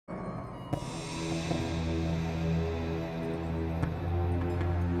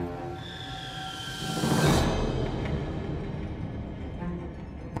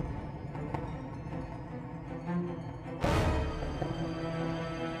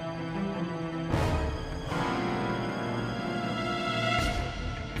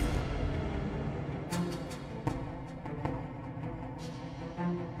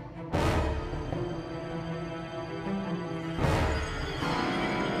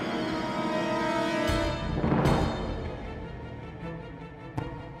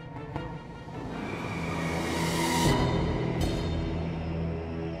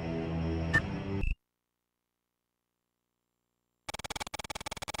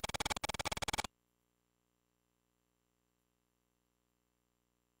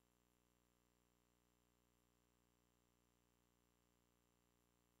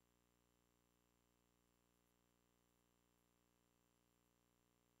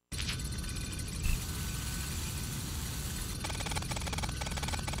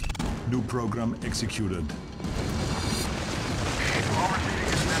New program executed. All receiving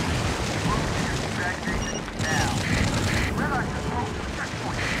is message. Move to your evacuation now. Red Eye just moved to the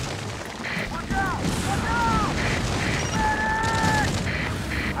checkpoint. Look out! Look out! Medic!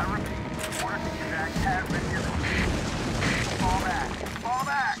 I repeat, order to evac has been given. Fall back. Fall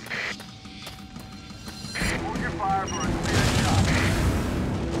back! Hold your fire for a clear shot.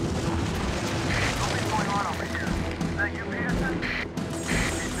 Something's going on over here. Is that you, Peterson?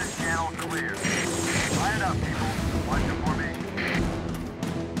 Keep this channel clear. Line it up, people. Watch it for me.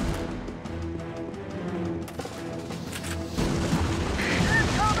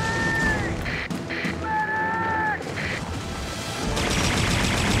 Incoming! Medic!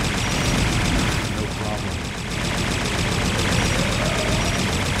 No problem.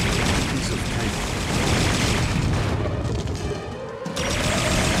 Piece of cake.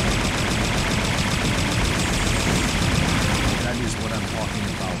 That is what I'm talking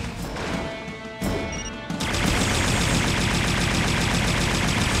about.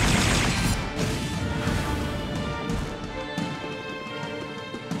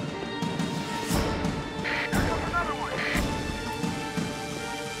 There comes another one!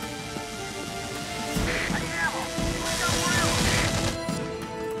 I am him! We got more ammo! Yeah!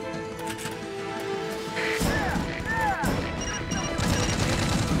 Yeah!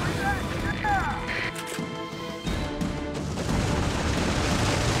 Like that! Yeah!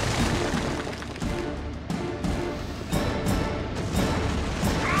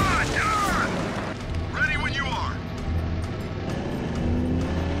 Done! Ready when you are.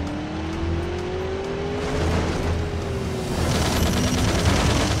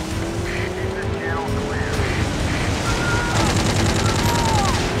 Keep this channel clear.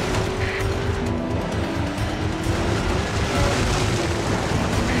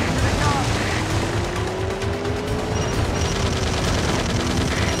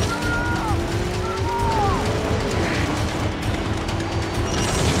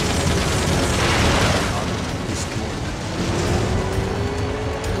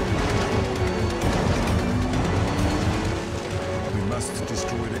 We must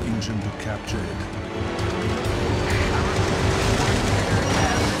destroy the engine to capture it.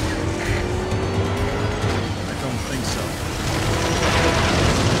 I don't think so.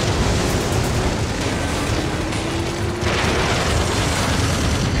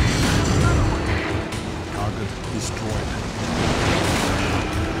 Target destroyed.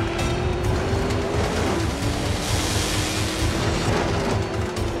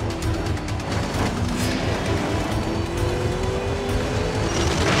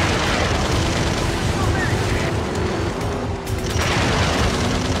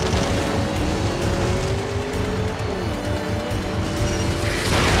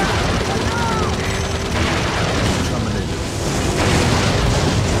 Terminated.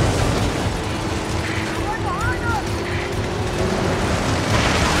 Right behind us!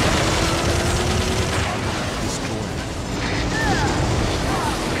 Target destroyed.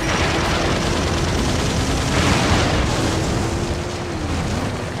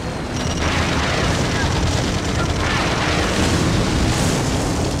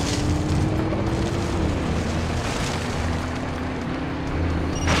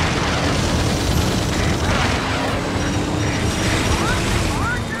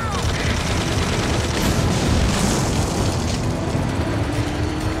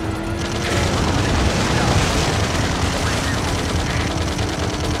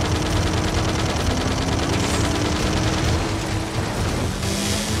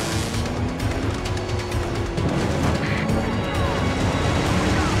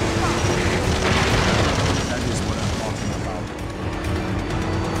 That is what I'm talking about.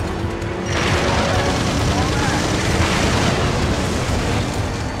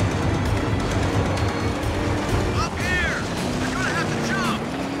 Up here! You're gonna have to jump!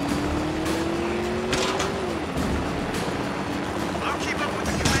 I'll keep up with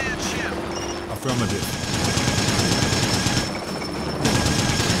the command ship. Affirmative.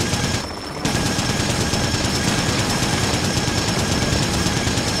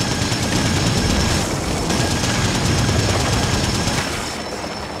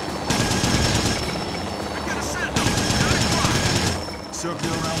 We've got a sentinel. Down a clock.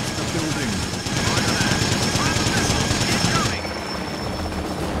 Circle around the building. Roger that. Find the missiles. Incoming!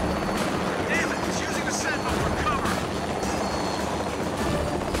 Damn it! It's using the sentinel for cover.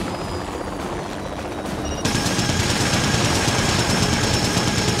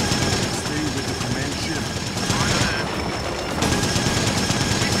 Stay with the command ship. Roger that.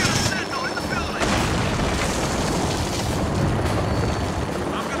 We've got a sentinel in the building.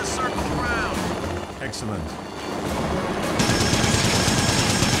 I'm gonna circle around. Excellent.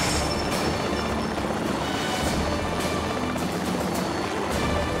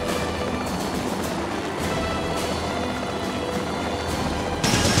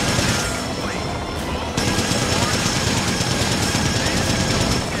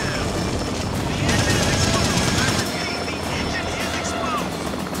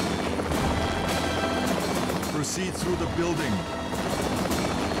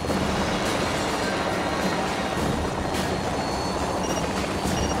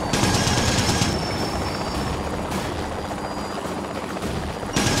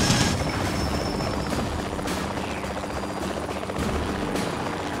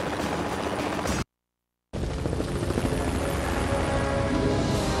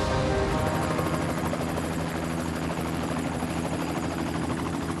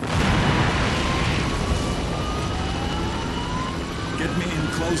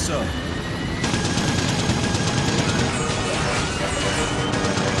 sir.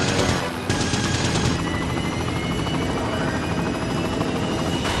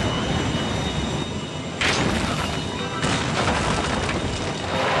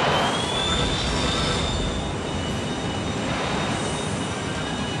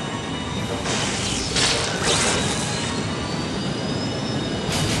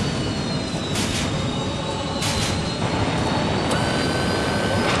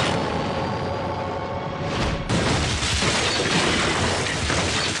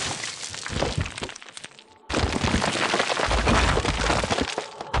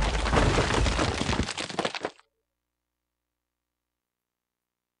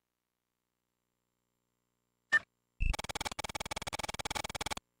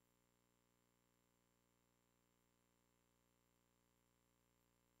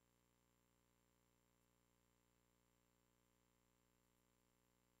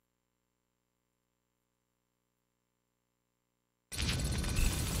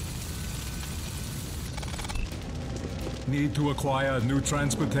 Need to acquire new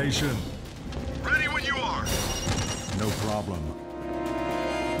transportation. Ready when you are. No problem.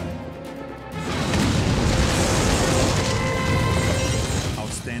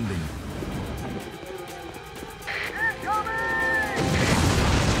 Outstanding. Incoming!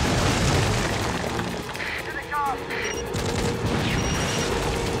 Here they come!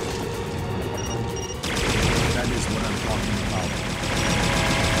 That is what I'm talking about.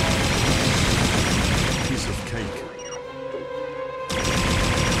 Piece of cake.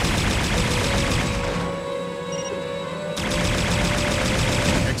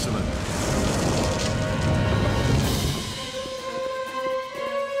 Excellent.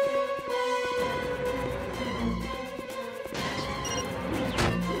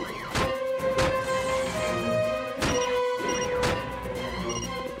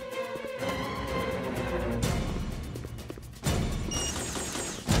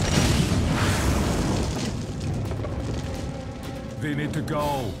 They need to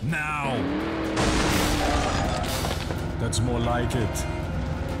go now. That's more like it.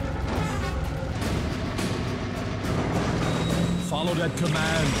 Follow that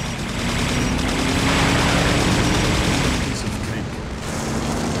command. Piece of cake.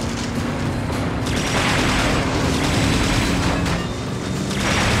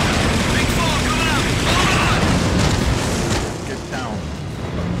 Big fall coming up! Hold on! Get down.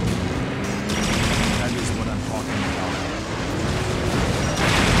 That is what I'm talking about.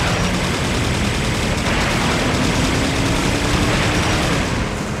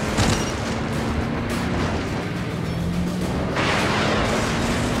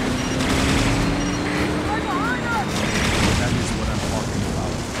 Right behind us! That is what I'm talking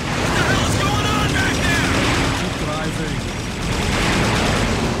about. What the hell is going on back there? Keep driving.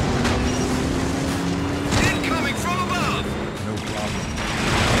 Incoming from above! No problem.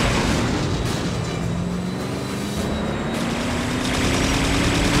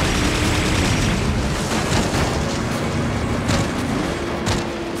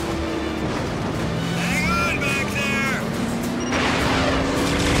 Hang on back there!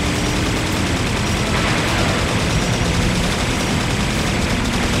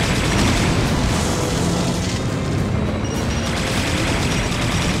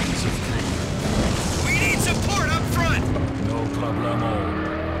 Piece of cake. We need support up front! No problemo.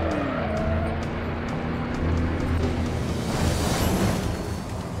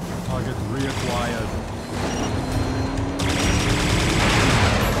 Target reacquired.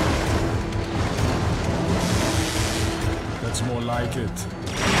 That's more like it.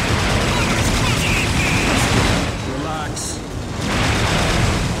 Relax.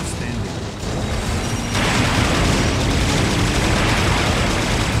 Outstanding.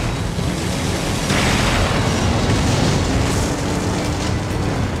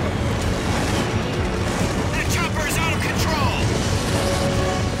 That chopper is out of control!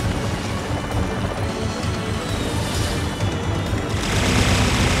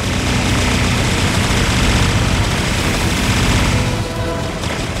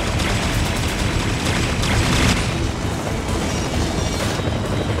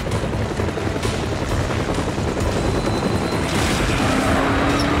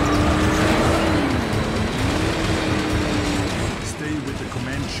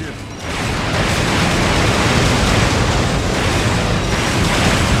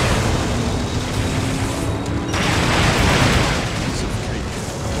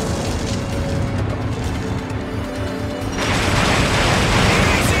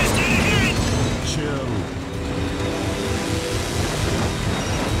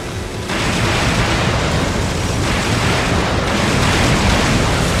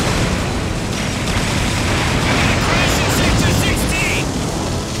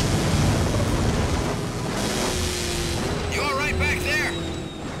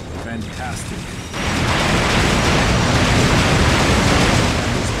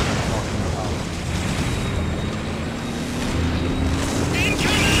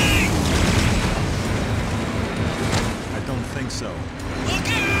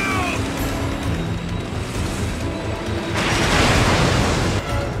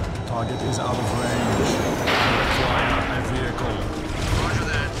 target is out of range. Require a vehicle. Roger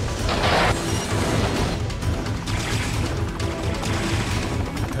that.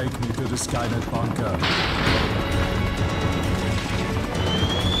 Take me to the Skynet bunker.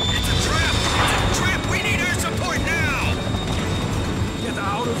 It's a trap! It's a trap! We need air support now! Get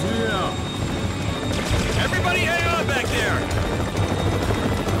out of here! Everybody hang on back there!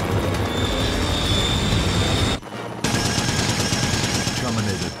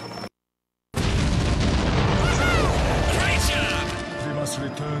 Terminated. Great job! We must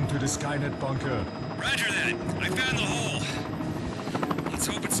return to the Skynet bunker. Roger that. I found the hole. Let's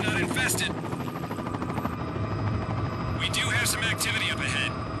hope it's not infested. We do have some activity up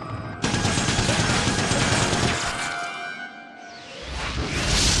ahead.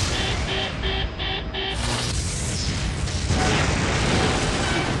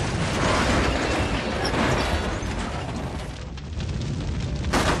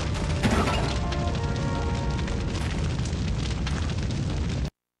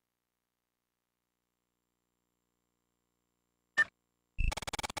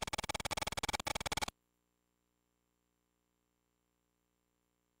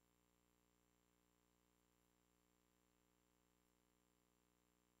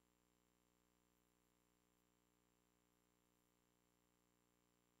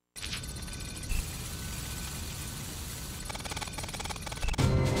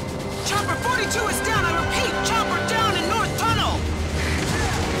 Chopper 42 is down, I repeat! Chopper down in North Tunnel!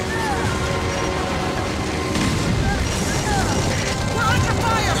 We're under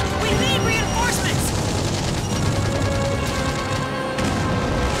fire! We need reinforcements!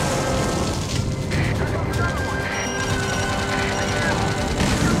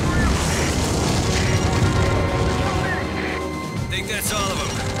 Think that's all of them.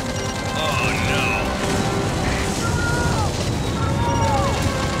 Oh no!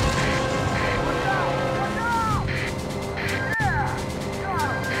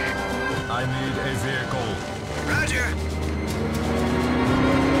 I need a vehicle. Roger!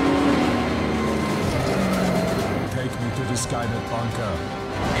 Take me to the Skynet bunker.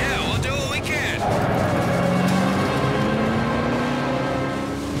 Yeah, we'll do what we can.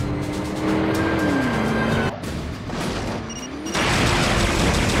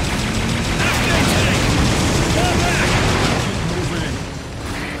 Moving.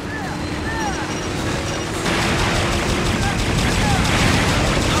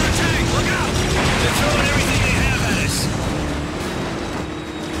 Another tank, look out! They're throwing everything they have at us.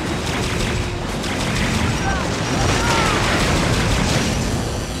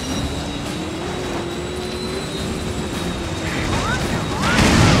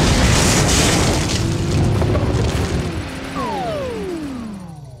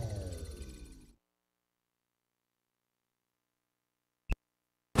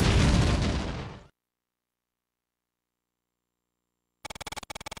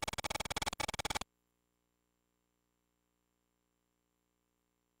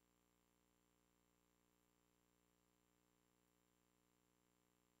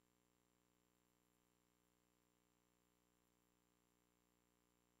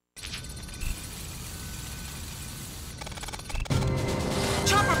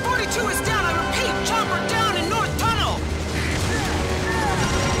 Chopper 42 is down, I repeat! Chopper down in North Tunnel!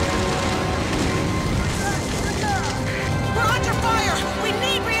 We're under fire! We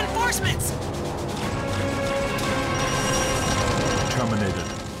need reinforcements! Terminated.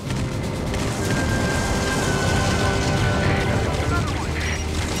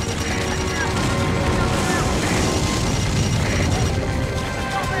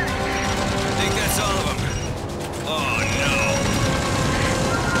 Think that's all of them. Oh no!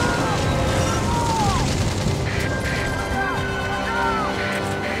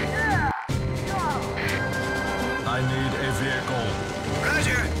 I need a vehicle.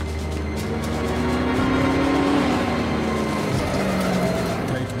 Roger!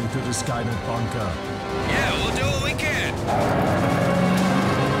 Take me to the Skynet bunker. Yeah, we'll do what we can.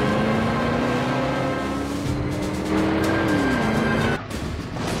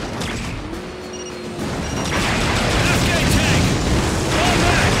 Left tank! Fall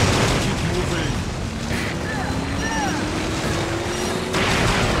back! Keep moving.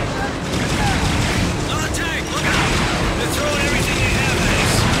 Another tank, look out! They're throwing everything they have at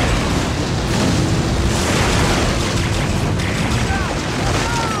us.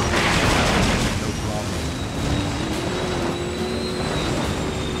 No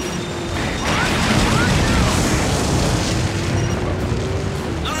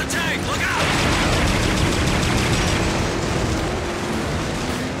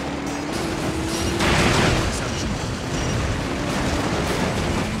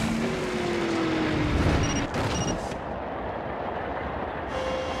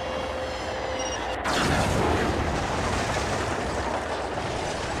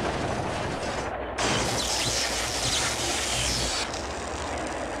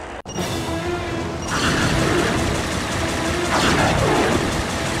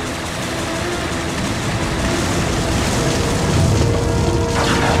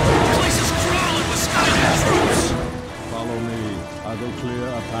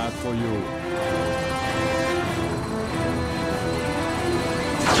Not for you.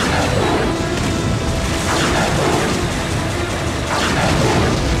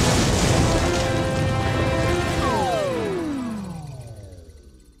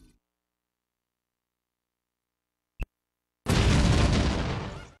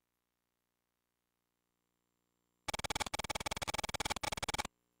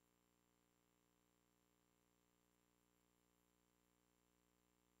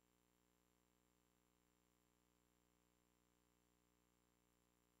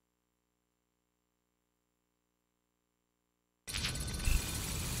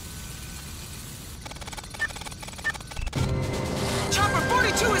 Chopper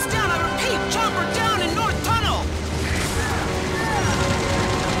 42 is down, I repeat! Chopper down in North Tunnel!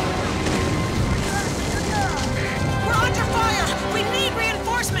 We're under fire! We need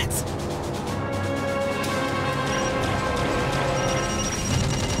reinforcements!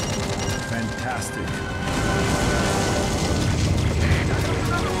 Fantastic.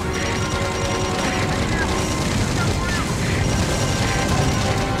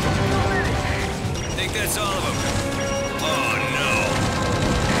 Think that's all of them. Oh, no.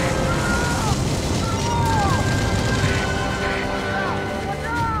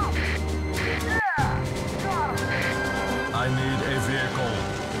 I need a vehicle.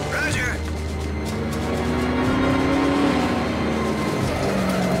 Roger.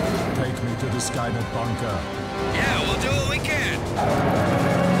 Take me to the Skynet bunker. Yeah, we'll do what we can.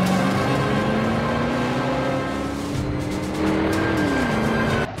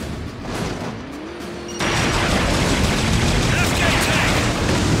 Afghan tank!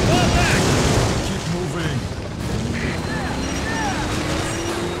 Fall back! Keep moving.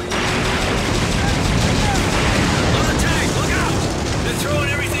 On the tank, look out! They're throwing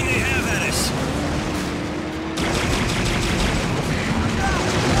everything they have at us.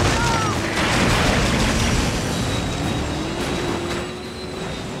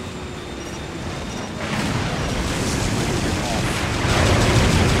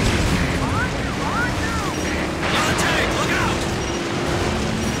 On the tank, look out!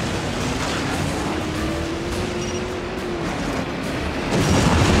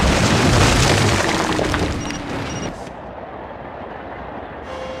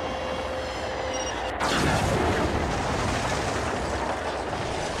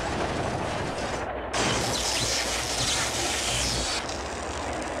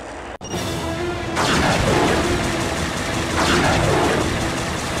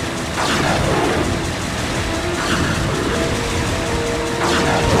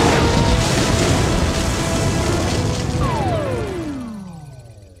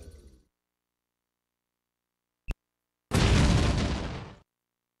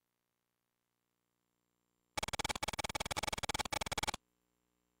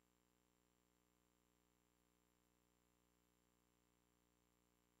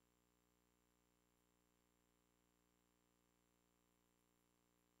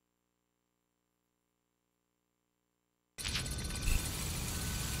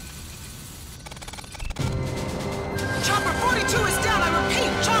 Chopper 42 is down, I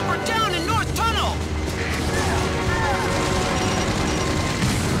repeat! Chopper down in North Tunnel!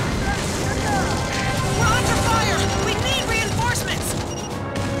 We're under fire! We need reinforcements!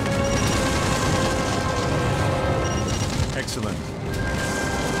 Excellent.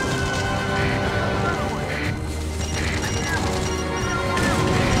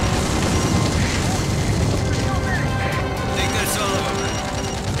 Think that's all of them.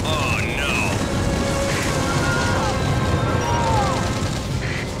 Oh, no.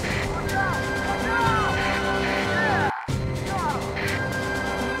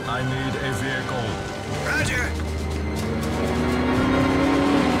 I need a vehicle. Roger.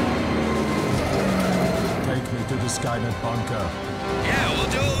 Take me to the Skynet bunker. Yeah, we'll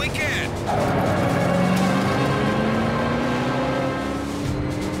do what we can.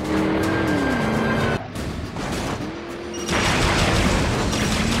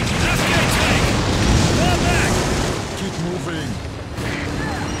 Afghan tank! Fall back! Keep moving.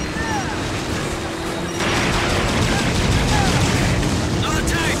 On the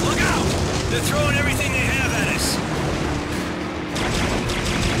tank, look out! They're throwing everything they have at us.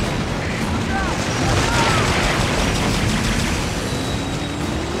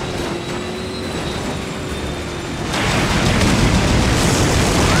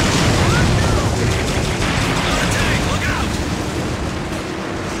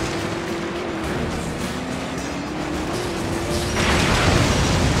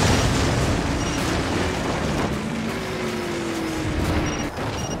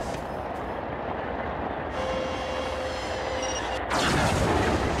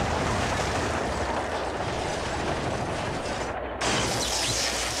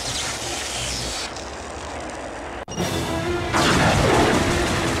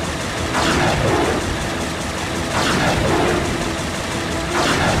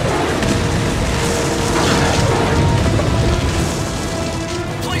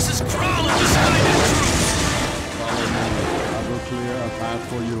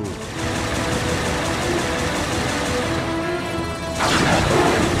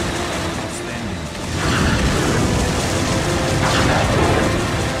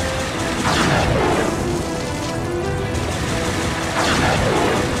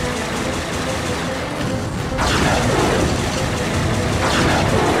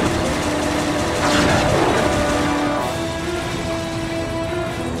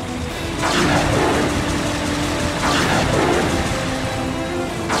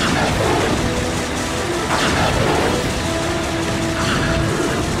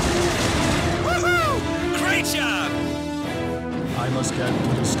 Get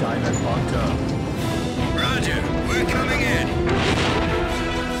to Skynet bunker. Roger, we're coming in.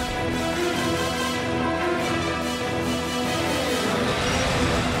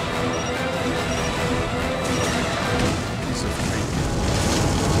 Piece of cake.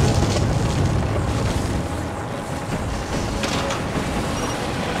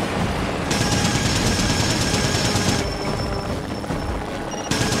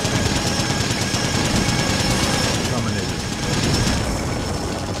 Terminated.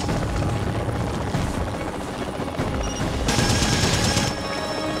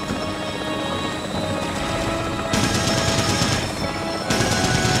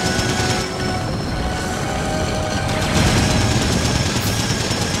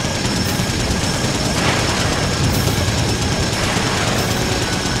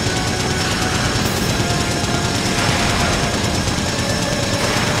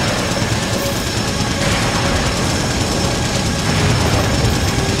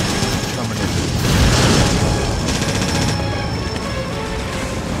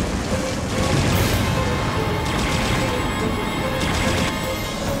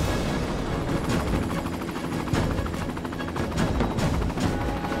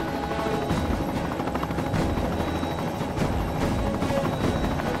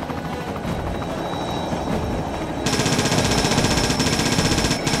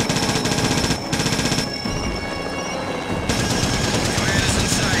 Commander's in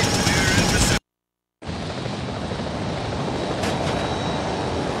sight. We're in pursuit.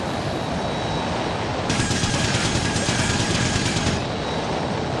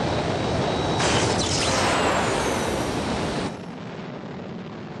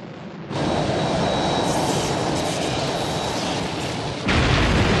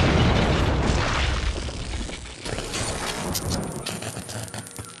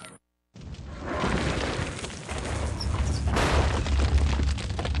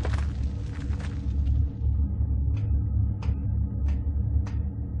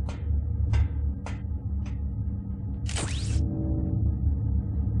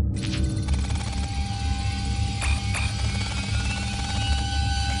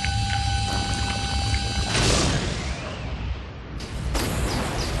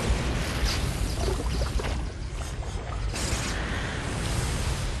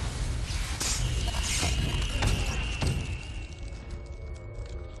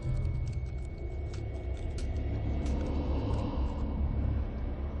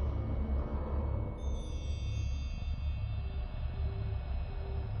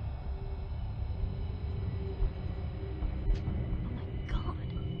 God.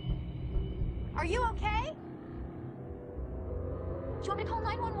 Are you okay? Do you want me to call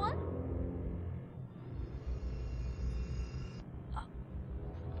 911?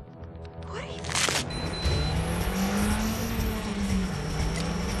 What are you...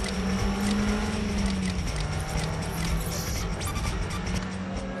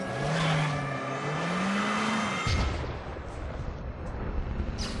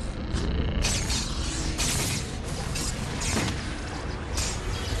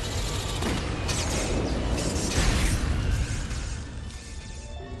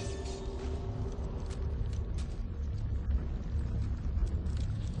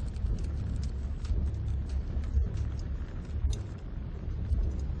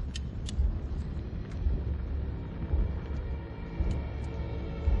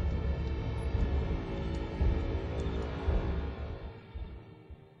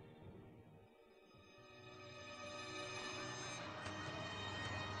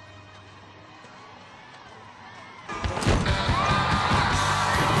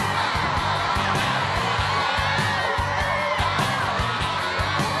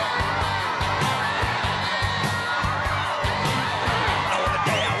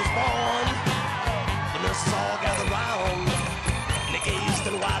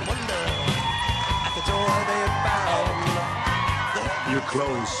 You're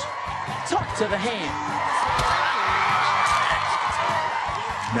close. Talk to the hand.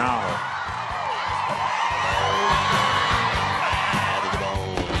 Now.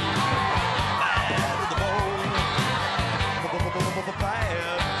 Bad.